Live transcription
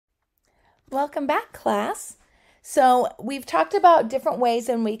Welcome back, class. So we've talked about different ways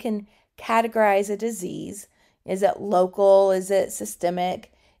in we can categorize a disease. Is it local? Is it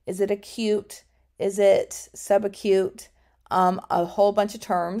systemic? Is it acute? Is it subacute? A whole bunch of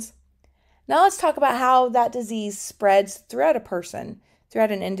terms. Now let's talk about how that disease spreads throughout a person,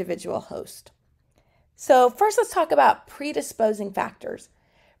 throughout an individual host. So first let's talk about predisposing factors.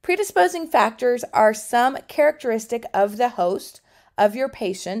 Predisposing factors are some characteristic of the host, of your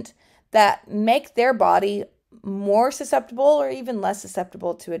patient, that make their body more susceptible or even less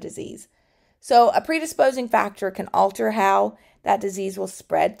susceptible to a disease. So a predisposing factor can alter how that disease will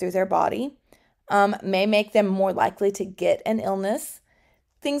spread through their body, may make them more likely to get an illness.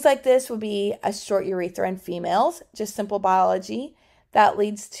 Things like this would be a short urethra in females, just simple biology. That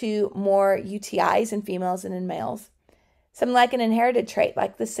leads to more UTIs in females than in males. Something like an inherited trait,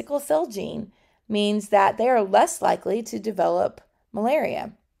 like the sickle cell gene, means that they are less likely to develop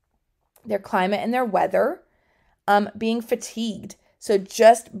malaria. Their climate and their weather, being fatigued. So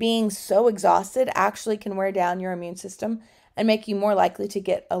just being so exhausted actually can wear down your immune system and make you more likely to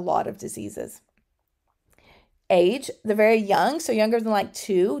get a lot of diseases. Age, the very young, so younger than like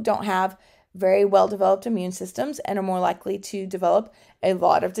 2, don't have very well-developed immune systems and are more likely to develop a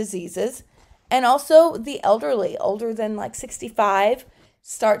lot of diseases. And also the elderly, older than like 65,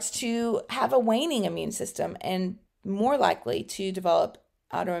 starts to have a waning immune system and more likely to develop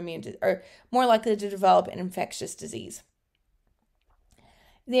or more likely to develop an infectious disease.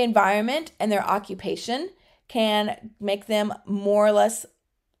 The environment and their occupation can make them more or less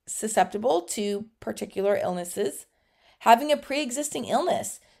susceptible to particular illnesses. Having a pre-existing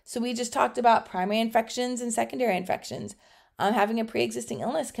illness. So we just talked about primary infections and secondary infections. Having a pre-existing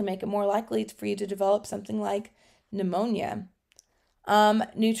illness can make it more likely for you to develop something like pneumonia.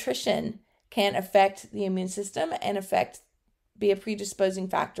 Nutrition can affect the immune system and be a predisposing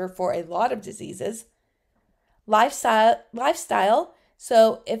factor for a lot of diseases. Lifestyle.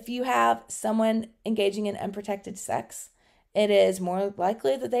 So if you have someone engaging in unprotected sex, it is more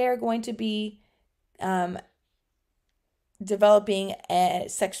likely that they are going to be developing a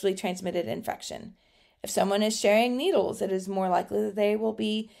sexually transmitted infection. If someone is sharing needles, it is more likely that they will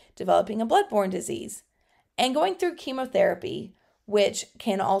be developing a bloodborne disease. And going through chemotherapy, which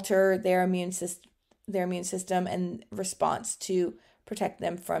can alter their immune system and response to protect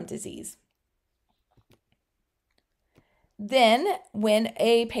them from disease. Then, when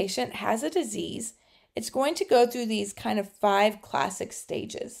a patient has a disease, it's going to go through these kind of 5 classic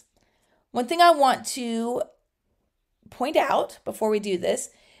stages. One thing I want to point out before we do this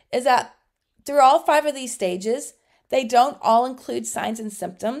is that through all 5 of these stages, they don't all include signs and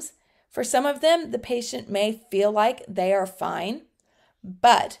symptoms. For some of them, the patient may feel like they are fine,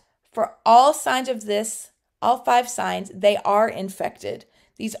 but for all signs of this, all 5 signs, they are infected.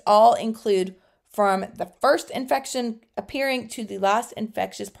 These all include from the first infection appearing to the last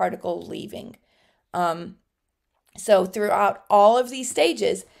infectious particle leaving. So throughout all of these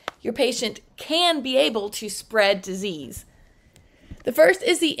stages, your patient can be able to spread disease. The first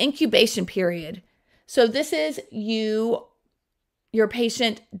is the incubation period. So this is your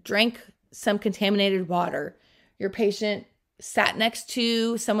patient drank some contaminated water. Your patient sat next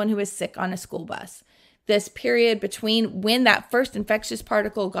to someone who was sick on a school bus. This period between when that first infectious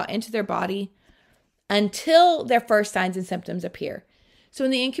particle got into their body until their first signs and symptoms appear. So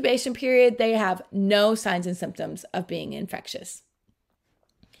in the incubation period, they have no signs and symptoms of being infectious.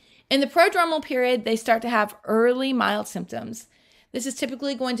 In the prodromal period, they start to have early mild symptoms. This is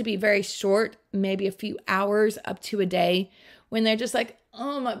typically going to be very short, maybe a few hours up to a day, when they're just like,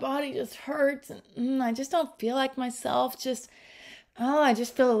 oh, my body just hurts, and I just don't feel like myself, I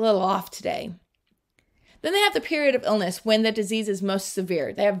just feel a little off today. Then they have the period of illness when the disease is most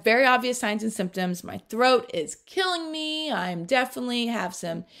severe. They have very obvious signs and symptoms. My throat is killing me. I definitely have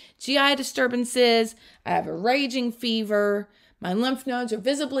some GI disturbances. I have a raging fever. My lymph nodes are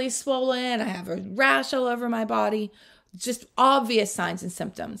visibly swollen. I have a rash all over my body. Just obvious signs and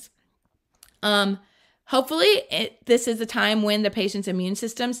symptoms. Hopefully, this is the time when the patient's immune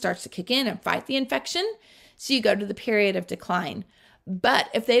system starts to kick in and fight the infection. So you go to the period of decline. But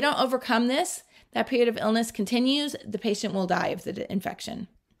if they don't overcome this, that period of illness continues, the patient will die of the infection.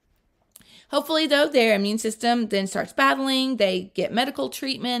 Hopefully, though, their immune system then starts battling, they get medical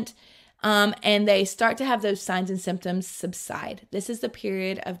treatment, and they start to have those signs and symptoms subside. This is the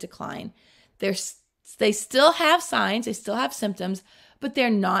period of decline. They still have signs, they still have symptoms, but they're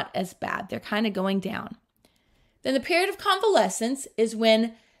not as bad. They're kind of going down. Then the period of convalescence is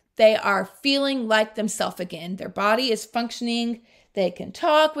when they are feeling like themselves again. Their body is functioning. They can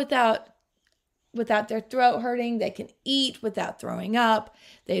talk without without their throat hurting. They can eat without throwing up.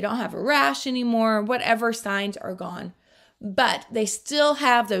 They don't have a rash anymore. Whatever signs are gone. But they still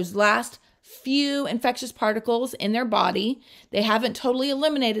have those last few infectious particles in their body. They haven't totally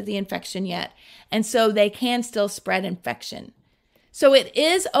eliminated the infection yet. And so they can still spread infection. So it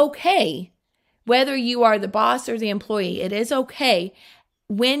is okay, whether you are the boss or the employee, it is okay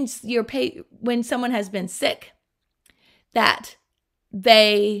when someone has been sick that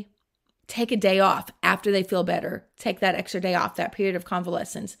they take a day off after they feel better. Take that extra day off, that period of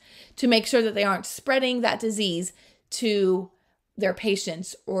convalescence, to make sure that they aren't spreading that disease to their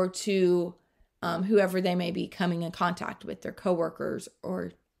patients or to whoever they may be coming in contact with, their coworkers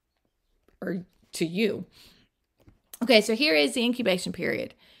or to you. Okay, so here is the incubation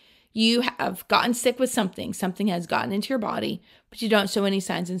period. You have gotten sick with something. Something has gotten into your body, but you don't show any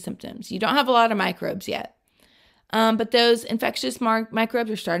signs and symptoms. You don't have a lot of microbes yet. But those infectious microbes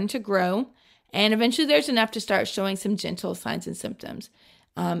are starting to grow, and eventually there's enough to start showing some gentle signs and symptoms.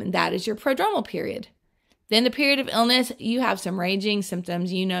 And that is your prodromal period. Then the period of illness, you have some raging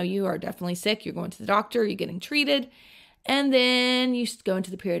symptoms. You know you are definitely sick. You're going to the doctor. You're getting treated. And then you go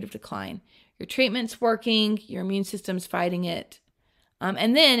into the period of decline. Your treatment's working. Your immune system's fighting it.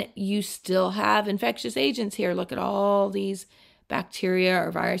 And then you still have infectious agents here. Look at all these bacteria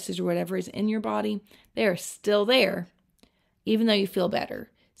or viruses or whatever is in your body. They are still there, even though you feel better.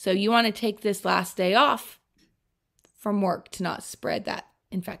 So you want to take this last day off from work to not spread that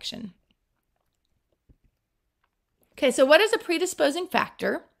infection. Okay, so what is a predisposing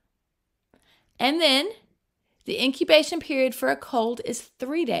factor? And then the incubation period for a cold is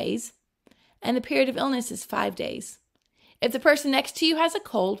 3 days, and the period of illness is 5 days. If the person next to you has a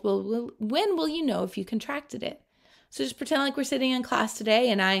cold, when will you know if you contracted it? So just pretend like we're sitting in class today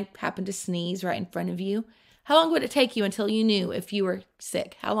and I happen to sneeze right in front of you. How long would it take you until you knew if you were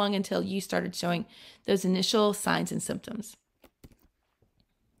sick? How long until you started showing those initial signs and symptoms?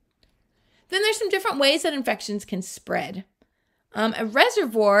 Then there's some different ways that infections can spread. A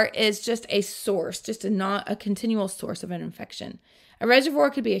reservoir is just a source, just a continual source of an infection. A reservoir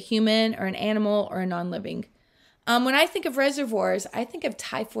could be a human or an animal or a non-living. When I think of reservoirs, I think of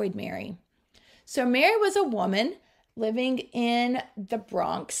Typhoid Mary. So Mary was a woman living in the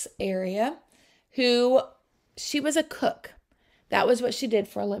Bronx area she was a cook. That was what she did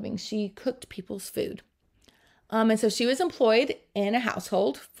for a living. She cooked people's food. And so she was employed in a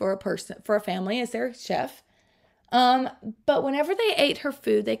household for a family as their chef. But whenever they ate her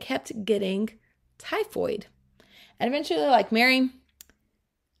food, they kept getting typhoid. And eventually they're like, Mary,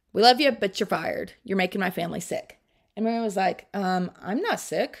 we love you, but you're fired. You're making my family sick. And Mary was like, I'm not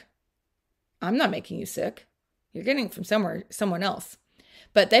sick. I'm not making you sick. You're getting it from someone else.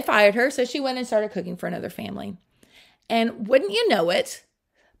 But they fired her, so she went and started cooking for another family. And wouldn't you know it,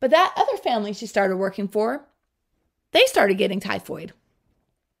 but that other family she started working for, they started getting typhoid.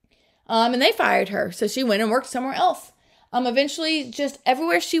 And they fired her, so she went and worked somewhere else. Eventually, just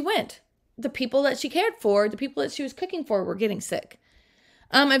everywhere she went, the people that she cared for, the people that she was cooking for were getting sick.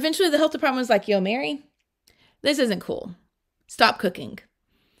 Eventually, the health department was like, yo, Mary, this isn't cool. Stop cooking.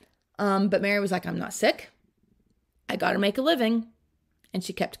 But Mary was like, I'm not sick. I got to make a living. And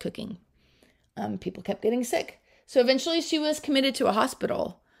she kept cooking. People kept getting sick. So eventually she was committed to a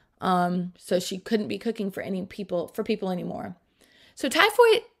hospital. So she couldn't be cooking for people anymore. So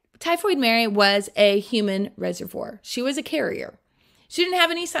Typhoid Mary was a human reservoir. She was a carrier. She didn't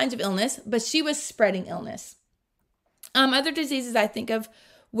have any signs of illness, but she was spreading illness. Other diseases I think of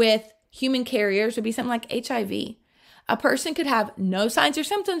with human carriers would be something like HIV. A person could have no signs or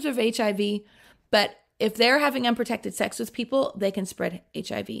symptoms of HIV, but if they're having unprotected sex with people, they can spread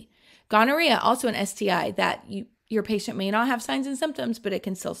HIV. Gonorrhea, also an STI that your patient may not have signs and symptoms, but it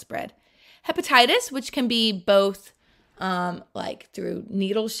can still spread. Hepatitis, which can be both like through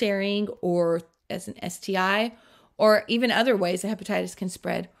needle sharing or as an STI, or even other ways that hepatitis can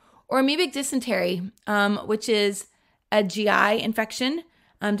spread. Or amoebic dysentery, which is a GI infection.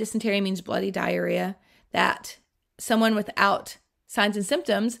 Dysentery means bloody diarrhea, that someone without signs and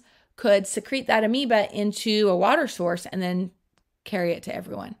symptoms could secrete that amoeba into a water source and then carry it to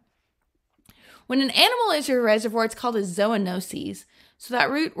everyone. When an animal is your reservoir, it's called a zoonoses. So that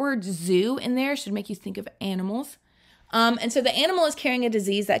root word zoo in there should make you think of animals. And so the animal is carrying a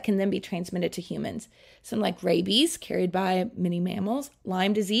disease that can then be transmitted to humans. Something like rabies, carried by many mammals.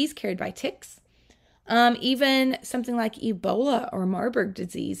 Lyme disease, carried by ticks. Even something like Ebola or Marburg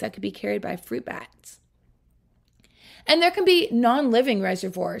disease that could be carried by fruit bats. And there can be non-living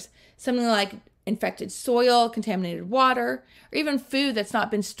reservoirs, something like infected soil, contaminated water, or even food that's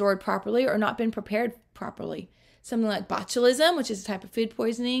not been stored properly or not been prepared properly. Something like botulism, which is a type of food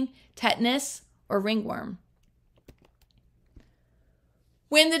poisoning, tetanus, or ringworm.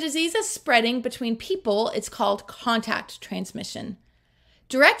 When the disease is spreading between people, it's called contact transmission.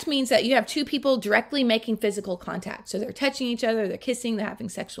 Direct means that you have two people directly making physical contact. So they're touching each other, they're kissing, they're having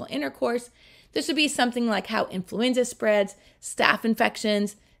sexual intercourse. This would be something like how influenza spreads, staph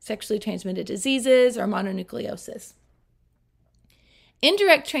infections, sexually transmitted diseases, or mononucleosis.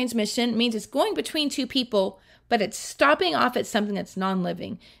 Indirect transmission means it's going between two people, but it's stopping off at something that's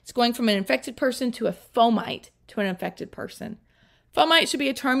non-living. It's going from an infected person to a fomite to an infected person. Fomite should be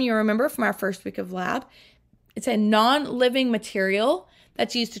a term you remember from our first week of lab. It's a non-living material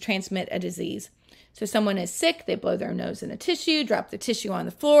that's used to transmit a disease. So someone is sick, they blow their nose in a tissue, drop the tissue on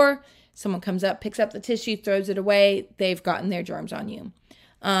the floor. Someone comes up, picks up the tissue, throws it away. They've gotten their germs on you.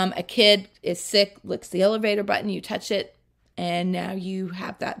 A kid is sick, licks the elevator button, you touch it, and now you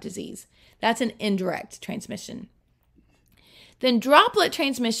have that disease. That's an indirect transmission. Then droplet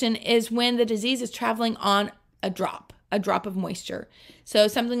transmission is when the disease is traveling on a drop of moisture. So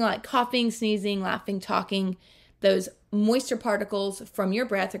something like coughing, sneezing, laughing, talking, those moisture particles from your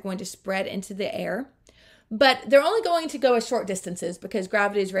breath are going to spread into the air. But they're only going to go as short distances because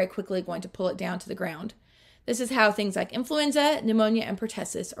gravity is very quickly going to pull it down to the ground. This is how things like influenza, pneumonia, and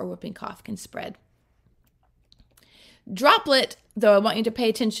pertussis or whooping cough can spread. Droplet, though I want you to pay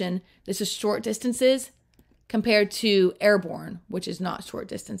attention, this is short distances compared to airborne, which is not short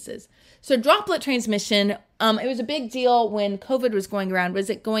distances. So droplet transmission, it was a big deal when COVID was going around. Was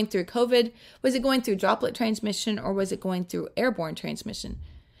it going through COVID? Was it going through droplet transmission, or was it going through airborne transmission?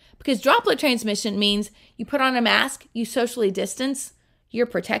 Because droplet transmission means you put on a mask, you socially distance, you're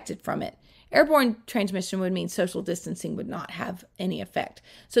protected from it. Airborne transmission would mean social distancing would not have any effect.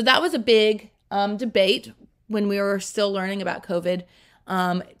 So that was a big debate when we were still learning about COVID.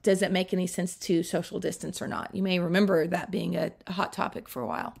 Does it make any sense to social distance or not? You may remember that being a hot topic for a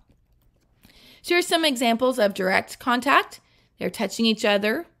while. So here's some examples of direct contact. They're touching each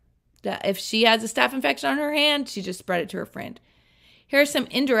other. If she has a staph infection on her hand, she just spread it to her friend. Here are some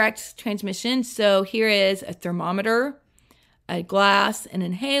indirect transmission. So here is a thermometer, a glass, an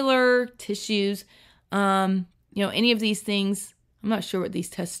inhaler, tissues. Any of these things, I'm not sure what these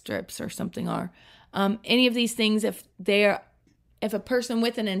test strips or something are. Any of these things, if a person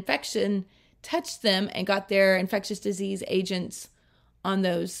with an infection touched them and got their infectious disease agents on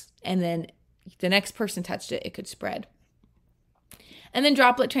those, and then the next person touched it, it could spread. And then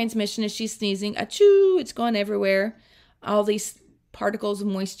droplet transmission is she's sneezing, achoo, it's going everywhere. All these particles of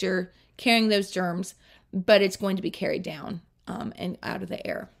moisture carrying those germs, but it's going to be carried down and out of the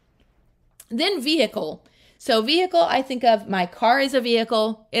air. Then vehicle. So vehicle, I think of my car as a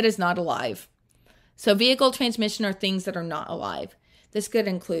vehicle. It is not alive. So vehicle transmission are things that are not alive. This could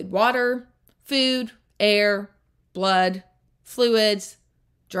include water, food, air, blood, fluids,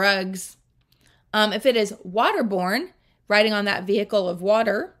 drugs. If it is waterborne, riding on that vehicle of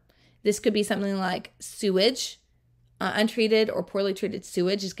water, this could be something like sewage. Untreated or poorly treated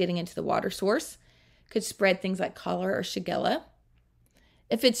sewage is getting into the water source. Could spread things like cholera or Shigella.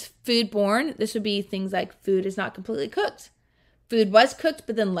 If it's foodborne, this would be things like food is not completely cooked. Food was cooked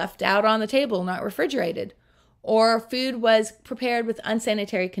but then left out on the table, not refrigerated. Or food was prepared with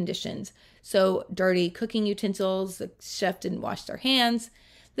unsanitary conditions. So dirty cooking utensils, the chef didn't wash their hands.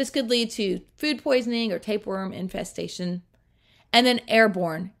 This could lead to food poisoning or tapeworm infestation. And then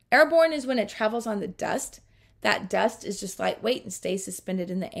airborne. Airborne is when it travels on the dust. That dust is just lightweight and stays suspended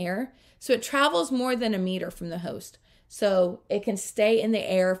in the air. So it travels more than a meter from the host. So it can stay in the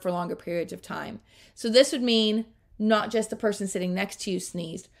air for longer periods of time. So this would mean not just the person sitting next to you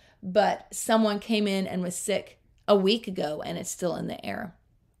sneezed, but someone came in and was sick a week ago and it's still in the air.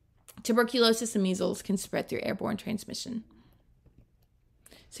 Tuberculosis and measles can spread through airborne transmission.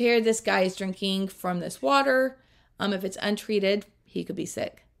 So here this guy is drinking from this water. If it's untreated, he could be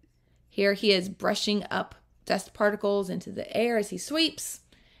sick. Here he is brushing up dust particles into the air as he sweeps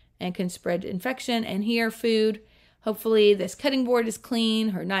and can spread infection. And here food, hopefully this cutting board is clean,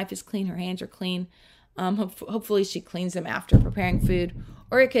 her knife is clean, her hands are clean. Hopefully she cleans them after preparing food,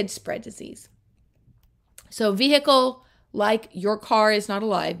 or it could spread disease. So vehicle, like your car is not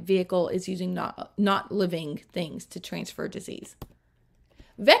alive, vehicle is using not living things to transfer disease.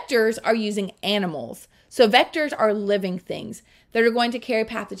 Vectors are using animals. So vectors are living things that are going to carry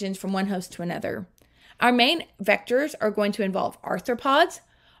pathogens from one host to another. Our main vectors are going to involve arthropods.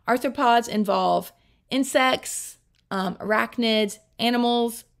 Arthropods involve insects, arachnids,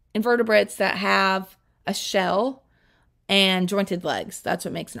 animals, invertebrates that have a shell and jointed legs. That's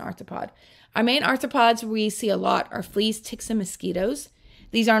what makes an arthropod. Our main arthropods we see a lot are fleas, ticks, and mosquitoes.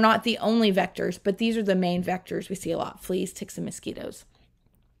 These are not the only vectors, but these are the main vectors we see a lot: fleas, ticks, and mosquitoes.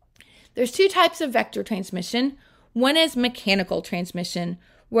 There's two types of vector transmission. One is mechanical transmission,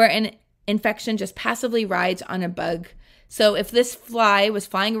 where an infection just passively rides on a bug. So if this fly was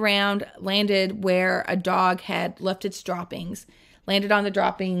flying around, landed where a dog had left its droppings, landed on the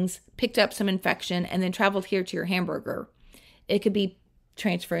droppings, picked up some infection, and then traveled here to your hamburger, it could be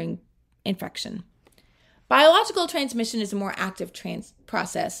transferring infection. Biological transmission is a more active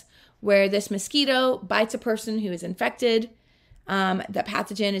process where this mosquito bites a person who is infected. The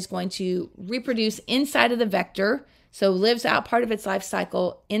pathogen is going to reproduce inside of the vector, so lives out part of its life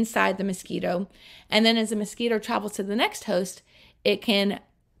cycle inside the mosquito. And then as the mosquito travels to the next host, it can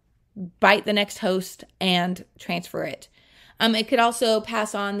bite the next host and transfer it. It could also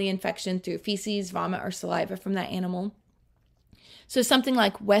pass on the infection through feces, vomit, or saliva from that animal. So something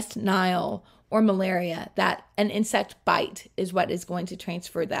like West Nile or malaria, that an insect bite is what is going to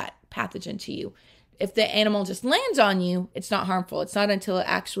transfer that pathogen to you. If the animal just lands on you, it's not harmful. It's not until it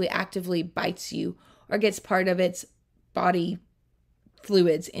actually actively bites you or gets part of its body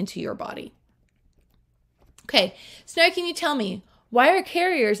fluids into your body. Okay, so now can you tell me, why are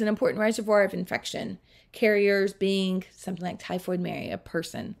carriers an important reservoir of infection? Carriers being something like typhoid Mary, a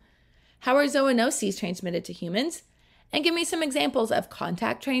person. How are zoonoses transmitted to humans? And give me some examples of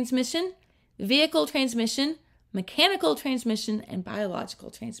contact transmission, vehicle transmission, mechanical transmission, and biological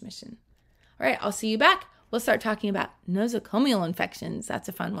transmission. All right, I'll see you back. We'll start talking about nosocomial infections. That's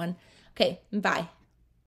a fun one. Okay, bye.